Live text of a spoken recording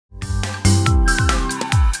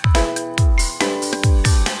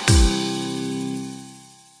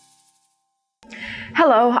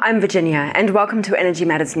Hello, I'm Virginia, and welcome to Energy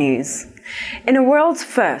Matters News. In a world's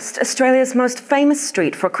first, Australia's most famous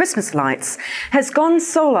street for Christmas lights has gone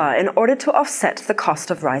solar in order to offset the cost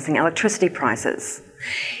of rising electricity prices.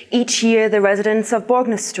 Each year, the residents of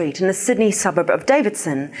Bognor Street in the Sydney suburb of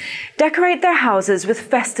Davidson decorate their houses with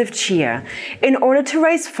festive cheer in order to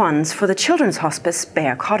raise funds for the children's hospice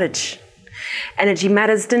Bear Cottage. Energy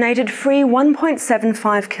Matters donated free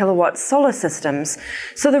 1.75 kilowatt solar systems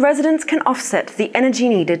so the residents can offset the energy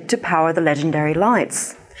needed to power the legendary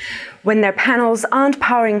lights. When their panels aren't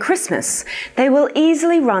powering Christmas, they will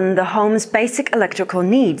easily run the home's basic electrical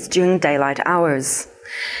needs during daylight hours.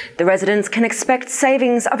 The residents can expect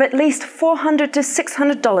savings of at least $400 to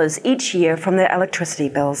 $600 each year from their electricity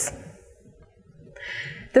bills.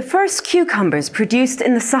 The first cucumbers produced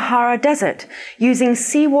in the Sahara Desert using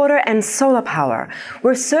seawater and solar power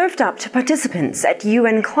were served up to participants at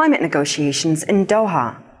UN climate negotiations in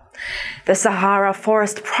Doha. The Sahara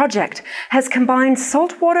Forest Project has combined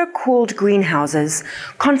saltwater-cooled greenhouses,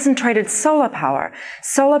 concentrated solar power,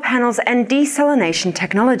 solar panels and desalination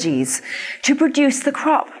technologies to produce the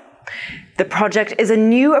crop. The project is a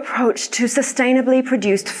new approach to sustainably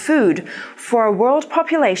produced food for a world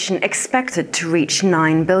population expected to reach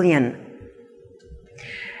 9 billion.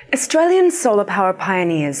 Australian solar power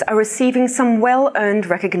pioneers are receiving some well-earned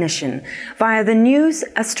recognition via the new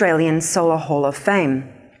Australian Solar Hall of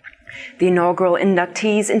Fame. The inaugural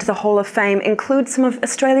inductees into the Hall of Fame include some of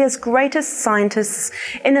Australia's greatest scientists,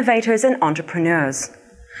 innovators and entrepreneurs.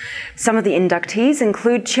 Some of the inductees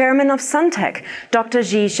include Chairman of Suntech, Dr.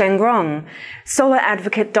 Ji Zhengrong, solar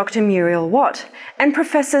advocate Dr. Muriel Watt, and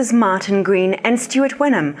Professors Martin Green and Stuart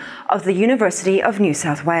Wenham of the University of New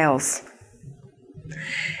South Wales.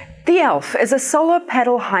 The ELF is a solar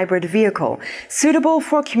pedal hybrid vehicle suitable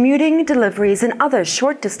for commuting, deliveries and other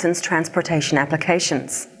short-distance transportation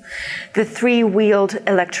applications. The three-wheeled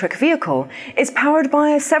electric vehicle is powered by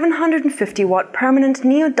a 750-watt permanent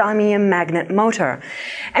neodymium magnet motor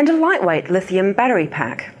and a lightweight lithium battery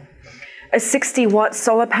pack. A 60-watt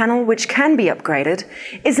solar panel, which can be upgraded,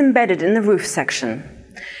 is embedded in the roof section.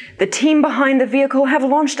 The team behind the vehicle have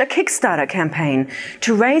launched a Kickstarter campaign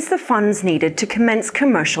to raise the funds needed to commence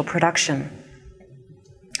commercial production.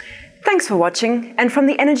 Thanks for watching, and from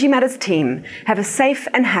the Energy Matters team, have a safe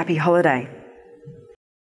and happy holiday.